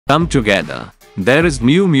come together. There is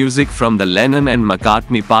new music from the Lennon and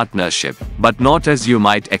McCartney partnership, but not as you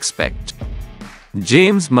might expect.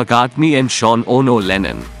 James McCartney and Sean "Ono"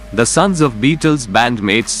 Lennon, the sons of Beatles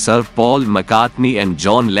bandmates Sir Paul McCartney and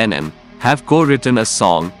John Lennon, have co-written a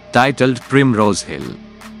song titled Primrose Hill.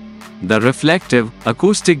 The reflective,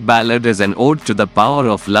 acoustic ballad is an ode to the power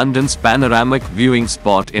of London's panoramic viewing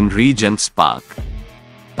spot in Regent's Park.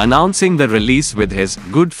 Announcing the release with his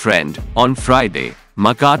good friend on Friday,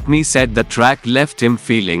 McCartney said the track left him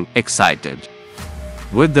feeling excited.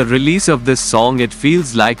 With the release of this song, it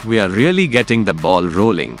feels like we are really getting the ball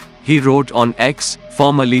rolling, he wrote on X,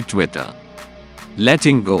 formerly Twitter.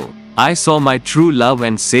 Letting go. I saw my true love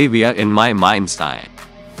and saviour in my mind's eye.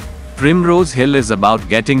 Primrose Hill is about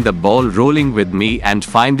getting the ball rolling with me and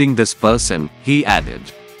finding this person, he added.